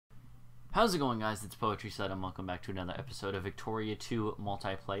How's it going, guys? It's Poetry Said, and welcome back to another episode of Victoria 2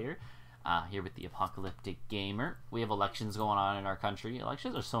 Multiplayer. Here with the Apocalyptic Gamer. We have elections going on in our country.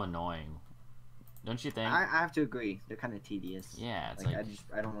 Elections are so annoying, don't you think? I have to agree. They're kind of tedious. Yeah, it's like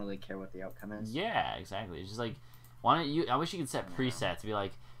I don't really care what the outcome is. Yeah, exactly. It's just like, why don't you? I wish you could set presets to be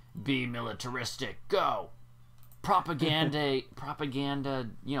like, be militaristic, go, propaganda,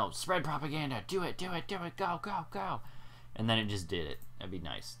 you know, spread propaganda, do it, go, and then it just did it. That'd be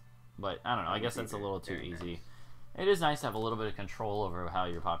nice. But I don't know. I guess that's a little too easy. It is nice to have a little bit of control over how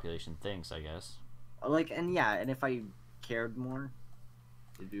your population thinks, I guess. And if I cared more,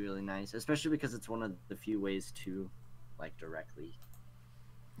 it'd be really nice. Especially because it's one of the few ways to, like, directly.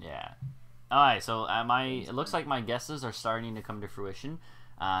 Yeah. All right. So it looks like my guesses are starting to come to fruition.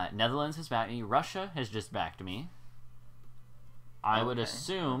 Netherlands has backed me. Russia has just backed me. I would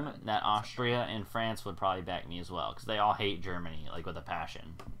assume that Austria and France would probably back me as well, because they all hate Germany, like, with a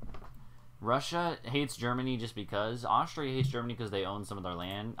passion. Russia hates Germany just because. Austria hates Germany because they own some of their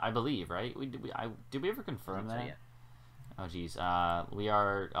land, I believe, right? Did we ever confirm that? Yeah. Oh, jeez. We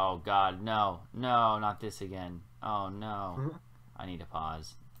are... Oh, God, no. No, not this again. Oh, no. I need to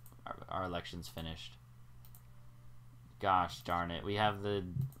pause. Our election's finished. Gosh darn it. We have the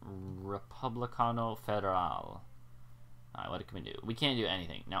Republicano Federal. Alright, what can we do? We can't do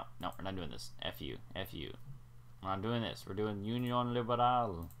anything. No, we're not doing this. F you. F you. We're not doing this. We're doing Union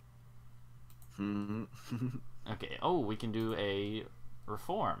Liberal. Okay. Oh, we can do a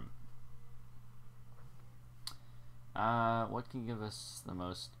reform. What can give us the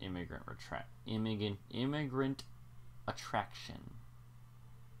most immigrant attraction?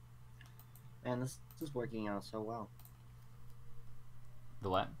 Man, this is working out so well. The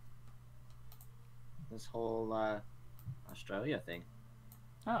what? This whole Australia thing.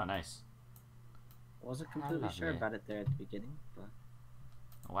 Oh, nice. I wasn't completely sure about it there at the beginning, but...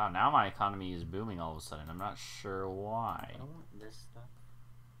 Wow, now my economy is booming all of a sudden. I'm not sure why. I don't want this stuff.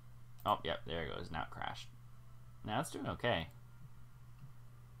 Oh, yep, there it goes. Now it crashed. Now it's doing okay.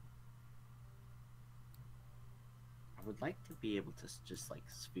 I would like to be able to just, like,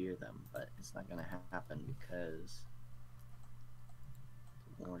 sphere them, but it's not gonna happen because...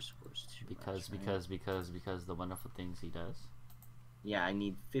 the war scores too much, right? Because the wonderful things he does. Yeah, I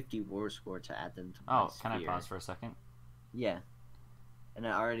need 50 war score to add them to my sphere. Can I pause for a second? Yeah. And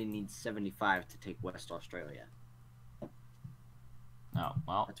I already need 75 to take West Australia. Oh,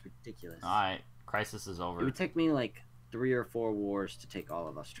 well. That's ridiculous. Alright, crisis is over. It would take me like 3 or 4 wars to take all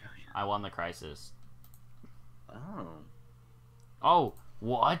of Australia. I won the crisis. Oh. Oh,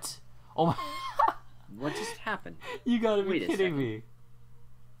 what? Oh my... What just happened? You gotta be kidding me.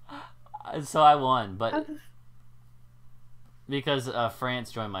 So I won, but... because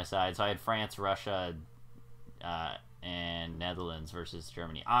France joined my side, so I had France, Russia, and Netherlands versus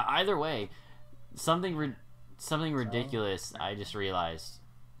Germany. Either way, something ridiculous. I just realized.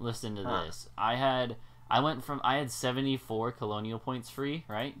 Listen to this. I had 74 colonial points free,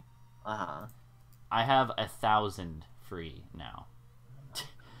 right? I have 1,000 free now.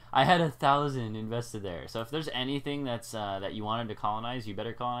 I had 1,000 invested there. So if there's anything that's that you wanted to colonize, you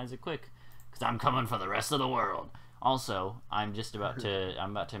better colonize it quick, because I'm coming for the rest of the world. Also, I'm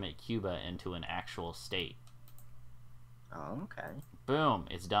about to make Cuba into an actual state. Oh, okay. Boom!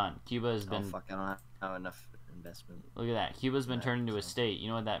 It's done. Cuba has been. Oh fuck! I don't have enough investment. Look at that. Cuba's been turned into a state. You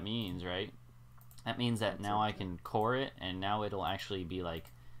know what that means, right? That means that now I can core it, and now it'll actually be like.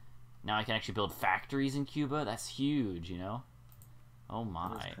 Now I can actually build factories in Cuba. That's huge, you know. Oh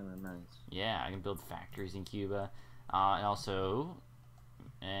my. That's kind of nice. Yeah, I can build factories in Cuba, and also.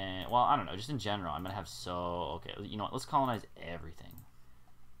 Well, I don't know. Just in general, I'm gonna have okay. You know what? Let's colonize everything.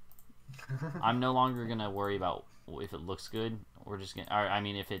 I'm no longer gonna worry about if it looks good. We're just gonna. I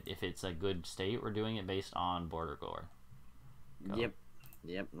mean, if it's a good state, we're doing it based on border gore. Yep.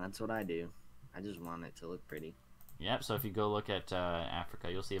 That's what I do. I just want it to look pretty. Yep. So if you go look at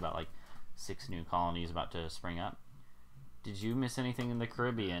Africa, you'll see about like 6 new colonies about to spring up. Did you miss anything in the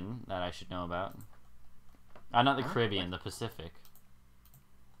Caribbean that I should know about? Not the Caribbean, the Pacific.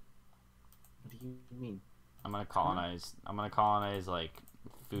 What do you mean? I'm gonna colonize like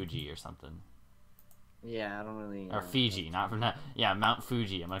Fuji or something. Yeah, I don't really. Or Fiji, not from that. Yeah, Mount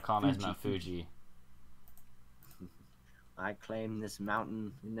Fuji. I'm gonna colonize Mount Fuji. I claim this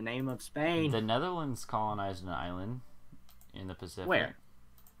mountain in the name of Spain. The Netherlands colonized an island in the Pacific. Where?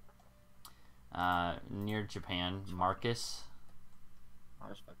 Near Japan, Marcus. I'll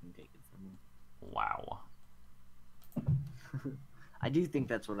just fucking take it from you. Wow. I do think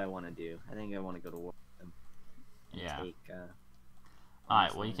that's what I want to do. I think I want to go to war with them. Yeah. Take,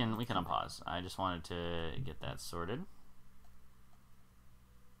 Alright, well we can unpause. I just wanted to get that sorted.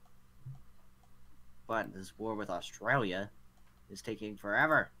 But this war with Australia is taking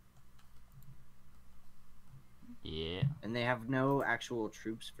forever. Yeah. And they have no actual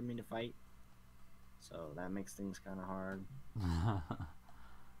troops for me to fight. So that makes things kind of hard.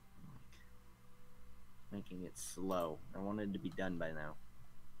 Making it slow. I wanted it to be done by now.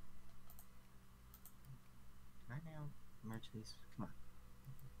 Can I now merge these? Come on.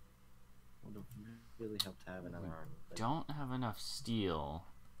 Would have really helped to have another army. But... Don't have enough steel.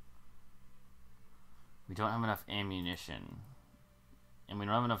 We don't have enough ammunition. And we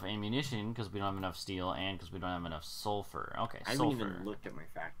don't have enough ammunition because we don't have enough steel and because we don't have enough sulfur. Okay, I sulfur. haven't even looked at my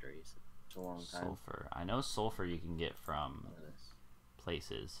factories. It's a long time. Sulfur. I know sulfur you can get from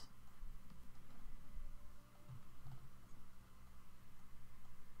places.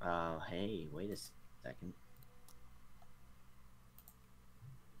 Oh, hey, wait a second.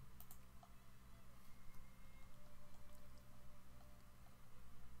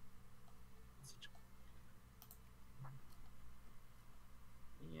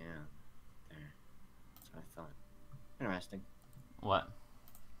 Yeah, there. That's what I thought. Interesting. What?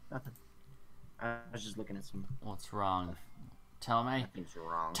 Nothing. I was just looking at some. What's wrong? Tell me. Nothing's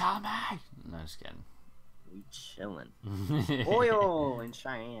wrong. Tell me. No, just kidding. We chillin'. Oil in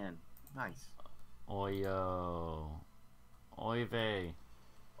Cheyenne. Nice. Oyo. Oy vey.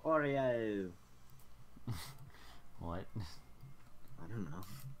 Oreo. What? I don't know.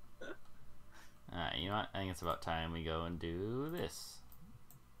 Alright, you know what? I think it's about time we go and do this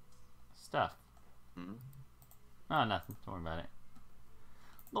stuff. Hmm? Oh, nothing. Don't worry about it.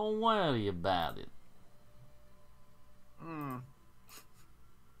 Don't worry about it. Hmm.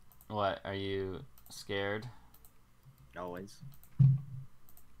 What? Are you scared? Always.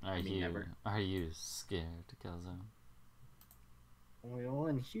 Are I mean, you? never. Are you scared, Calzone? Oil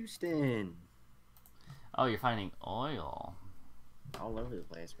in Houston. Oh, you're finding oil. All over the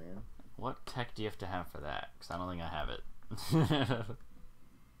place, man. What tech do you have to have for that? Because I don't think I have it.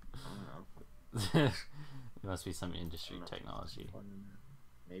 I don't know. It must be some industry technology.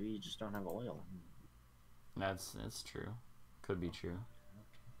 Maybe you just don't have oil. That's true. Could be true.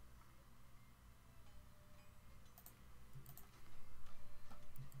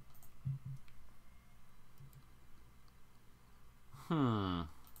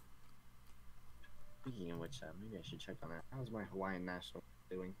 Speaking of which, maybe I should check on that. How's my Hawaiian National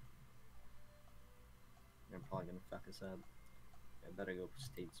doing? They're probably gonna fuck us up. I better go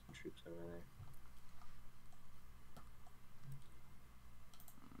state some troops over there.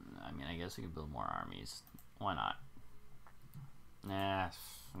 I mean, I guess we could build more armies. Why not? Nah,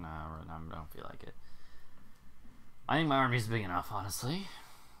 no, I don't feel like it. I think my army's big enough, honestly.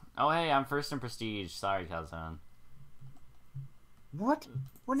 Oh, hey, I'm first in prestige. Sorry, Calzone. What?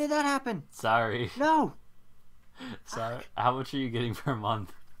 When did that happen? Sorry. No! Sorry. How much are you getting per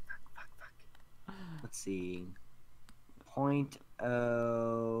month? Let's see. Point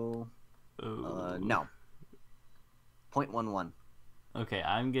oh. No. 0.11. Okay,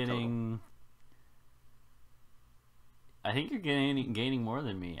 I'm getting. Total. I think you're gaining more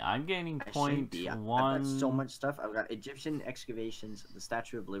than me. I'm gaining 0.1. I've got so much stuff. I've got Egyptian excavations, the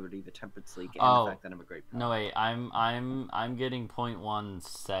Statue of Liberty, the Temperance League, and the fact that I'm a great player. No wait, I'm getting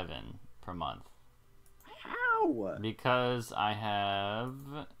 0.17 per month. How? Because I have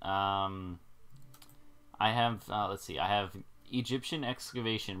let's see, I have Egyptian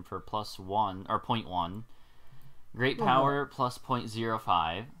excavation for +1 or 0.1, Great Power plus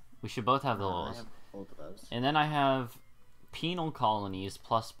 0.05. We should both have those. I have both of those. And then I have penal colonies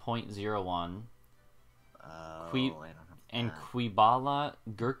plus 0.01. And Quibala,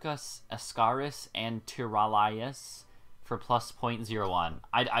 Gurkas, Ascaris, and Tiralias for plus 0.01.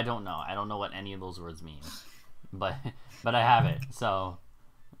 I don't know. I don't know what any of those words mean. But I have it. So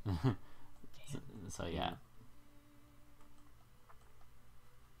so yeah.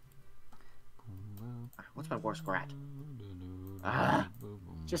 What's my war score at?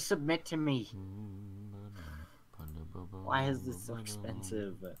 Just submit to me. Why is this so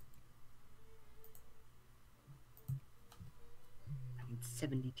expensive? I need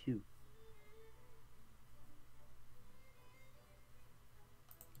 72.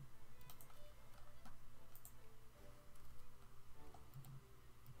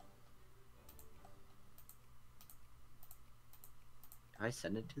 Do I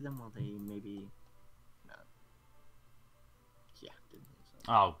send it to them while they maybe... No. Yeah, didn't think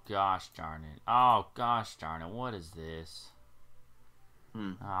so. Oh gosh darn it. Oh gosh darn it. What is this?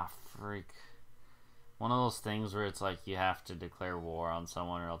 Ah, freak. One of those things where it's like you have to declare war on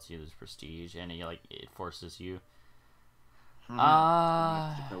someone or else you lose prestige, and it forces you.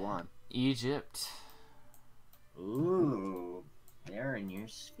 Egypt. Ooh, they're in your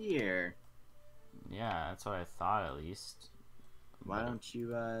sphere. Yeah, that's what I thought at least. Why But don't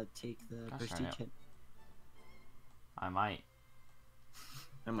you take the Gosh darn prestige it. hit? I might.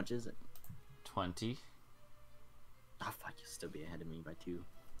 How much is it? 20. Oh fuck, you'll still be ahead of me by 2.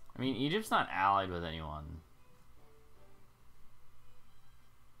 I mean, Egypt's not allied with anyone.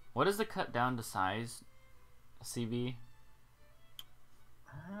 What is the cut down to size, CB?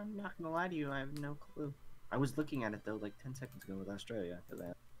 I'm not gonna lie to you, I have no clue. I was looking at it though like 10 seconds ago with Australia because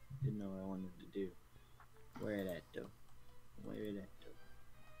I didn't know what I wanted to do. Where did that do? Where did that do?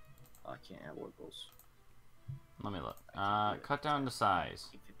 Oh, I can't add war goals. Let me look. Cut down to size.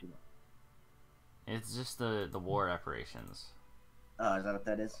 851. It's just the war reparations. Oh, is that what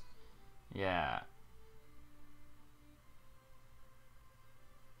that is? Yeah.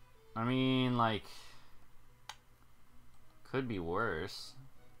 I mean, like, could be worse,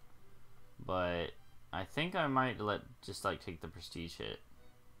 but I think I might just take the prestige hit.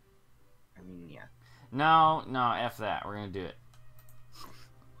 I mean, yeah. No, F that. We're gonna do it.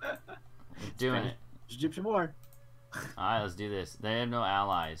 We're doing it. Egyptian war. Alright, let's do this. They have no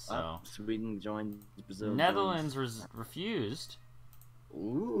allies, so. Sweden joined Brazil. Netherlands refused.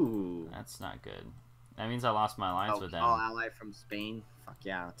 Ooh. That's not good. That means I lost my alliance with them. All ally from Spain. Fuck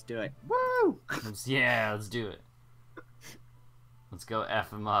yeah, let's do it. Woo! Yeah, let's do it. Let's go F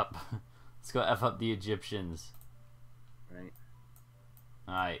them up. Let's go F up the Egyptians. Right.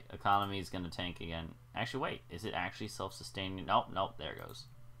 Alright, economy's gonna tank again. Actually, wait. Is it actually self-sustaining? Nope, there it goes.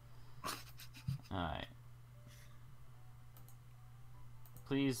 Alright.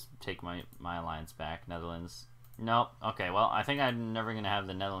 Please take my alliance back, Netherlands. Nope. Okay, well, I think I'm never gonna have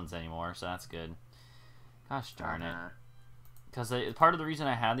the Netherlands anymore, so that's good. Gosh darn it. Because part of the reason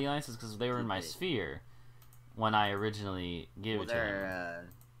I had the alliance is because they were in my sphere when I originally gave it to them. They're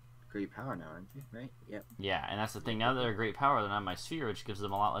great power now, aren't they? Right? Yep. Yeah, and that's the thing. Now that they're a great power, they're not my sphere, which gives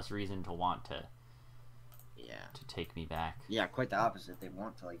them a lot less reason to want to take me back. Yeah, quite the opposite. They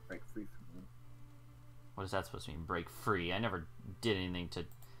want to break free from you. What is that supposed to mean? Break free? I never did anything to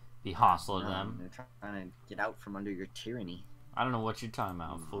be hostile to them. They're trying to get out from under your tyranny. I don't know what you're talking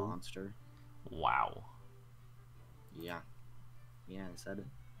about, fool. Monster. Wow. Yeah. Yeah, I said it.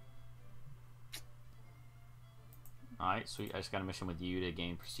 Alright, sweet. I just got a mission with you to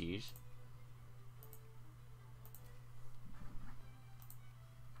gain prestige.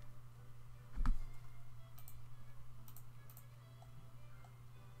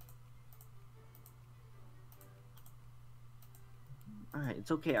 Alright,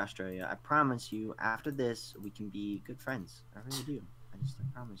 it's okay, Australia. I promise you, after this, we can be good friends. I really do. I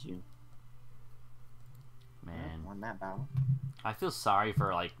promise you. Man. Won that battle. I feel sorry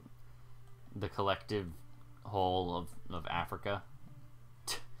for, the collective whole of Africa.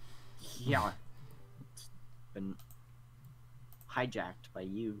 Yeah. It's been hijacked by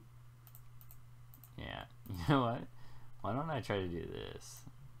you. Yeah. You know what? Why don't I try to do this?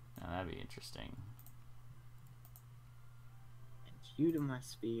 Now, that'd be interesting. And you to my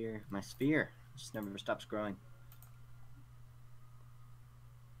sphere. My sphere just never stops growing.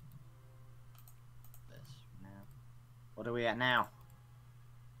 This now. What are we at now?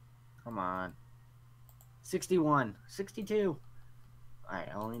 Come on. 61. 62. Alright,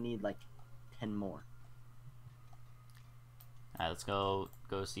 I only need 10 more. Alright, let's go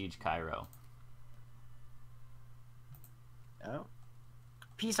siege Cairo. Oh.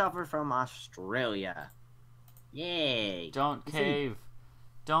 Peace offer from Australia. Yay. Don't cave.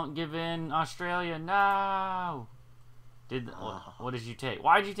 Don't give in, Australia. No. What did you take?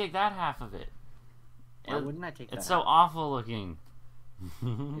 Why did you take that half of it? Why wouldn't I take that? It's so awful looking.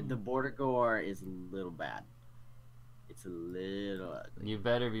 The border gore is a little bad. It's a little ugly. You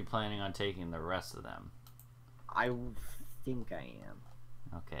better be planning on taking the rest of them. I think I am.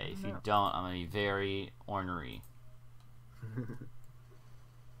 Okay, if you don't, I'm gonna be very ornery.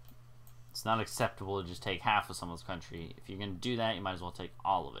 It's not acceptable to just take half of someone's country. If you're gonna do that, you might as well take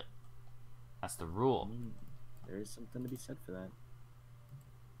all of it. That's the rule. There is something to be said for that.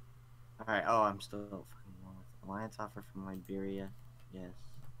 Alright, oh, I'm still fucking wrong with alliance offer from Liberia. Yes.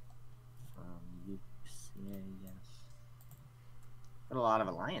 From UCA, yes. Got a lot of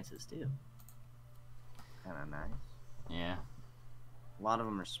alliances, too. Kinda nice. Yeah. A lot of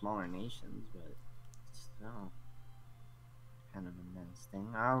them are smaller nations, but still kind of a nice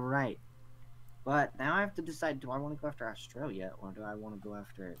thing. Alright. But now I have to decide, do I want to go after Australia, or do I want to go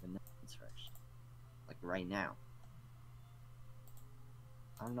after the Netherlands first? Right now.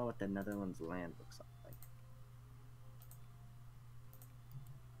 I don't know what the Netherlands land looks like.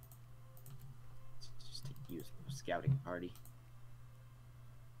 Let's just take you as a scouting party.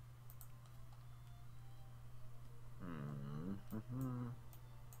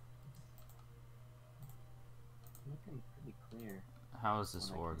 pretty clear. How is this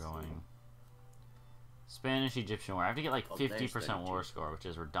What I war can see. going? Spanish-Egyptian war. I have to get like Oh, there's 50% war 32. score, which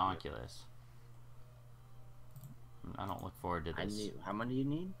is redonkulous. I don't look forward to this. How many do you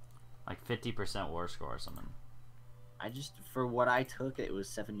need? Like 50% war score or something. I just, for what I took, it was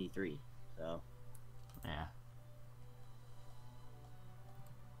 73. So. Yeah.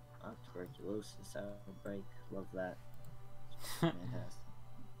 Oh, tuberculosis outbreak. Love that. Fantastic.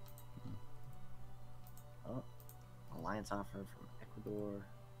 Oh, alliance offer from Ecuador.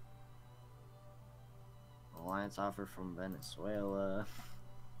 Alliance offer from Venezuela.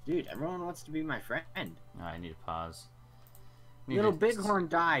 Dude, everyone wants to be my friend. Oh, I need to pause. Little Bighorn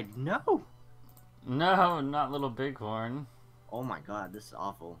died. No. No, not Little Bighorn. Oh my god, this is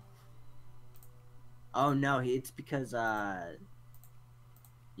awful. Oh no, it's because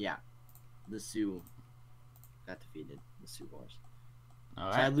yeah, the Sioux got defeated. The Sioux Wars.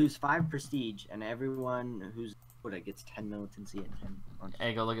 All So I right. lose 5 prestige, and everyone who's good gets 10 militancy and 10.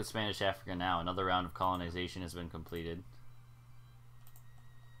 Hey, go look at Spanish Africa now. Another round of colonization has been completed.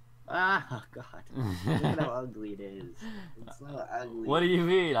 Ah, oh god. Look at how ugly it is. It's so ugly. What do you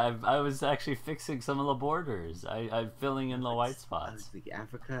mean? I was actually fixing some of the borders. I'm filling in the white spots. Ugly.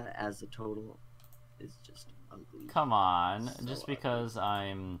 Africa as a total is just ugly. Come on. So Just ugly. because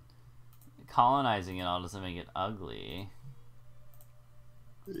I'm colonizing it all doesn't make it ugly.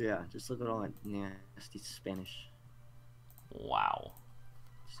 Yeah, just look at all that nasty Spanish. Wow.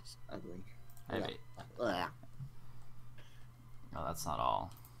 It's just ugly. Hey, Ugh. no, that's not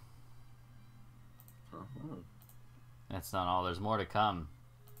all. Uh-huh. That's not all. There's more to come.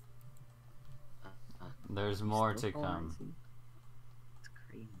 There's more to Still come. colonizing? It's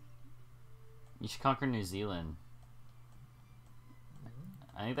crazy. You should conquer New Zealand.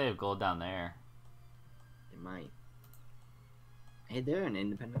 I think they have gold down there. They might. Hey, they're an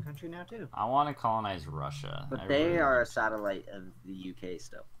independent country now too. I want to colonize Russia. But I they really are a want to. satellite of the UK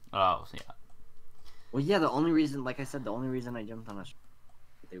still. Oh, yeah. Well, yeah, the only reason, like I said, the only reason I jumped on Australia,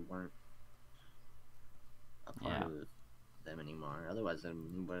 they weren't a part Yeah. of them anymore. Otherwise, I would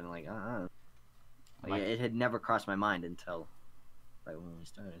have been like, Like, Like- it had never crossed my mind until right when we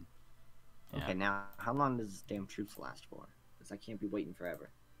started. Yeah. Okay, now, how long does this damn troops last for? Because I can't be waiting forever.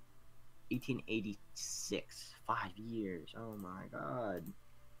 1886. 5 years. Oh my god.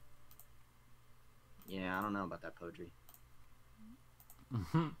 Yeah, I don't know about that poetry.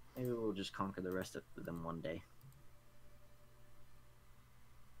 Maybe we'll just conquer the rest of them one day.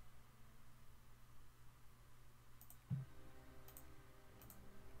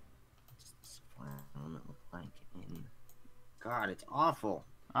 What's this element look like in... God, it's awful.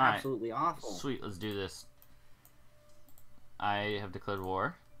 Alright. Absolutely awful. Sweet, let's do this. I have declared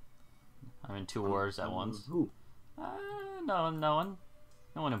war. I'm in 2 wars at once. Who? No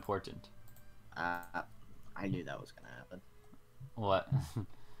one important. I knew that was gonna happen. What?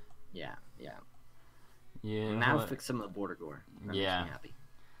 Yeah. Yeah. Now what? fix some of the border gore. That Yeah. makes me happy.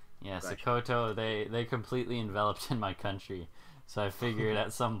 Yeah, Gotcha. Sokoto, they completely enveloped in my country. So I figured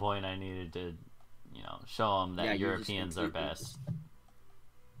at some point I needed to, show them that Yeah, you're just Europeans are completely best.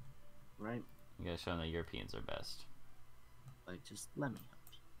 Right? You gotta show them that Europeans are best. Like, just let me help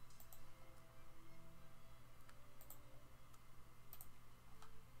you.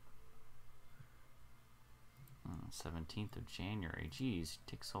 17th of January. Jeez, it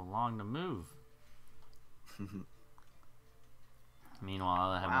takes so long to move. Meanwhile,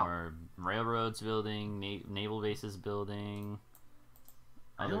 I have Wow. more railroads building, naval bases building,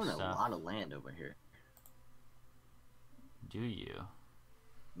 I other own a stuff. lot of land over here. Do you?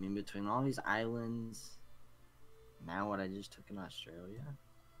 I mean, between all these islands, now what I just took in Australia,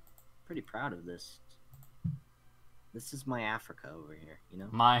 pretty proud of this. This is my Africa over here, you know?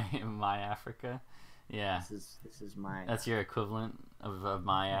 My Africa? Yeah. This is my... That's your equivalent of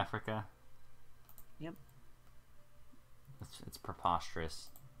my Africa? Yep. It's preposterous.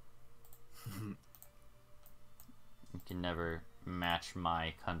 You can never match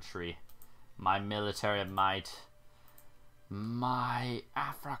my country. My military might. My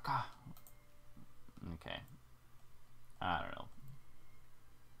Africa. Okay. I don't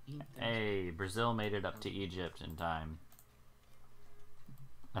know. Hey, Brazil made it up to Egypt in time.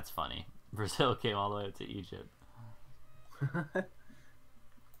 That's funny. Brazil came all the way up to Egypt.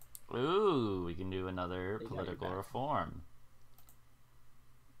 Ooh, we can do another They got your political back. reform.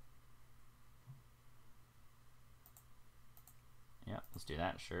 Yeah, let's do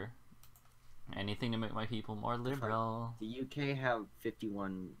that, sure. Anything to make my people more liberal. The UK have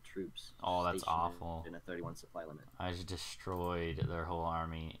 51 troops. Oh, that's stationed awful. In a 31 supply limit. I just destroyed their whole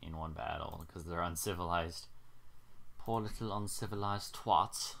army in one battle because they're uncivilized. Poor little uncivilized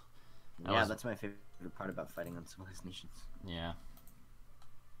twats. That Yeah, was- that's my favorite favorite part about fighting uncivilized nations. Yeah.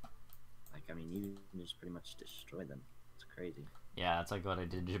 Like, I mean, you can just pretty much destroy them. It's crazy. Yeah, that's like what I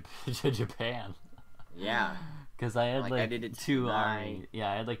did to Japan. Yeah. Because I had like I did it to two Brunei, armies.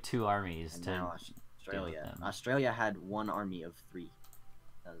 Yeah, I had like 2 armies and to now deal with Australia. them. Australia had 1 army of 3.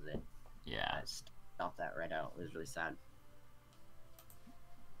 That was it. Yeah. I stopped that right out. It was really sad.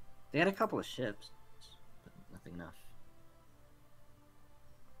 They had a couple of ships, but nothing enough.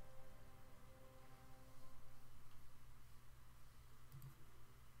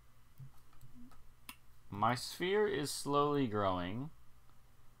 My sphere is slowly growing,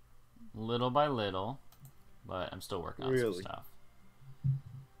 little by little, but I'm still working on some stuff.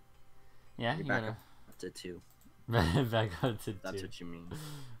 Yeah, You're you back gotta up to 2. back up to 2. That's what you mean.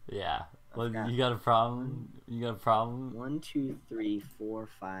 Yeah. Well, forgot. you got a problem? You got a problem? 1, 2, 3, 4,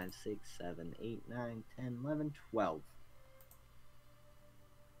 5, 6, 7, 8, 9, 10, 11, 12.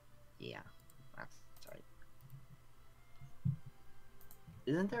 Yeah, that's right.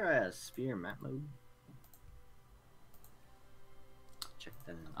 Isn't there a sphere map mode? Check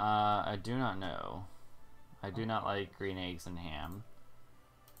that out. I do not know. I do not like green eggs and ham.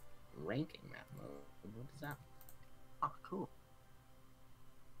 Ranking map mode. What is that? Oh, cool.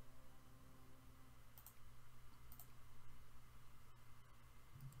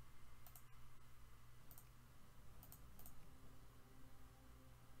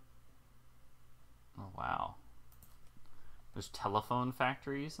 Oh, wow. There's telephone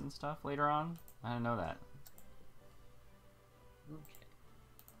factories and stuff later on? I didn't know that. Okay.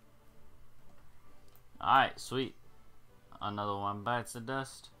 Alright, sweet. Another one bites the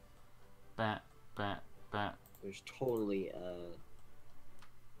dust. Bat, bat, bat. There's totally,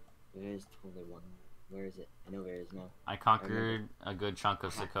 there is totally one. Where is it? I know where it is now. I conquered a good chunk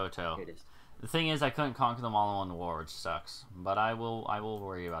of Sokoto. Here it is. The thing is, I couldn't conquer them all in one war, which sucks. But I will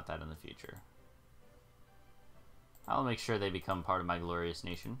worry about that in the future. I'll make sure they become part of my glorious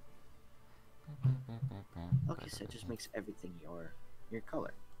nation. Okay, so it just makes everything your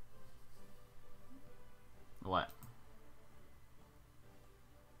color. What?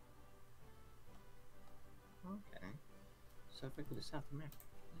 Okay. So if I go to South America,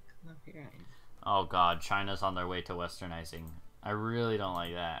 like, look here I am. Oh god, China's on their way to westernizing. I really don't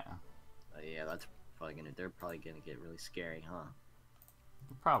like that. Yeah, that's probably they're probably gonna get really scary, huh?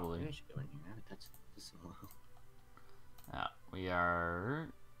 Probably. Maybe I should go in here. I haven't touched this in a while. Yeah, we are...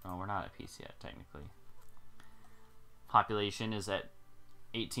 Oh, we're not at peace yet, technically. Population is at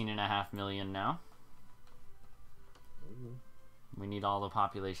 18.5 million now. Ooh. We need all the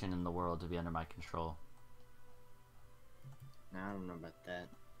population in the world to be under my control. Now I don't know about that.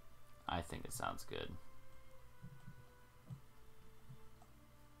 I think it sounds good.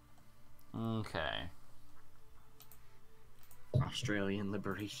 Okay. Australian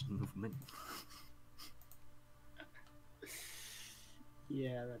Liberation Movement.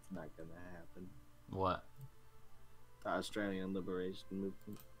 Yeah, that's not gonna happen. What? The Australian Liberation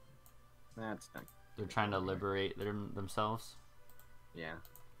Movement. That's not. They're trying to liberate themselves? Yeah.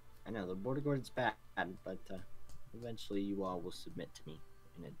 I know, the border guard's bad, but eventually you all will submit to me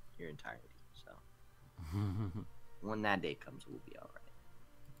in your entirety, so. When that day comes, we'll be alright.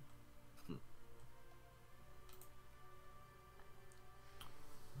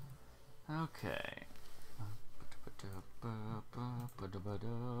 Okay.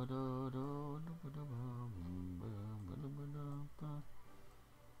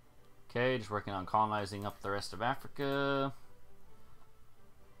 Okay, just working on colonizing up the rest of Africa.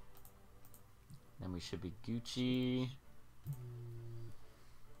 Then we should be Gucci.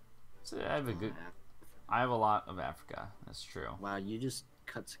 So I have a lot of Africa. That's true. Wow, you just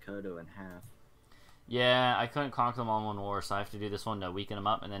cut Sokoto in half. Yeah, I couldn't conquer them all in one war, so I have to do this one to weaken them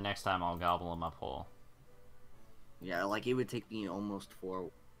up, and then next time I'll gobble them up whole. Yeah, like it would take me almost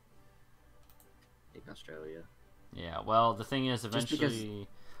 4. Take Australia. Yeah, well, the thing is, eventually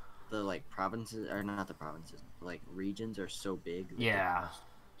the like provinces, or not the provinces, like regions are so big. That yeah,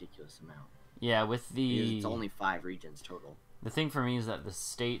 ridiculous amount. Yeah, with the because it's only 5 regions total. The thing for me is that the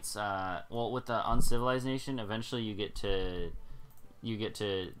states, well, with the uncivilized nation, eventually you get to get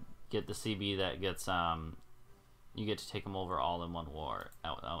the CB that gets you get to take them over all in one war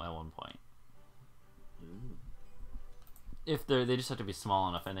at one point. Ooh. If they just have to be small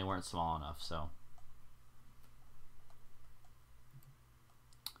enough, and they weren't small enough, so.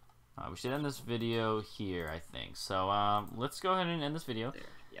 We should end this video here, I think. So let's go ahead and end this video. There.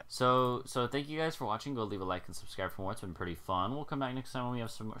 Yep. So thank you guys for watching. Go leave a like and subscribe for more. It's been pretty fun. We'll come back next time when we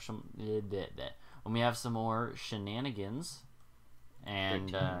have when we have some more shenanigans.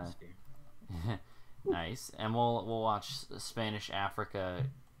 And nice. And we'll watch Spanish Africa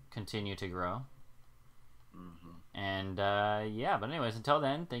continue to grow. And yeah, but anyways, until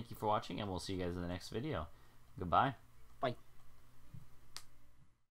then, thank you for watching, and we'll see you guys in the next video. Goodbye.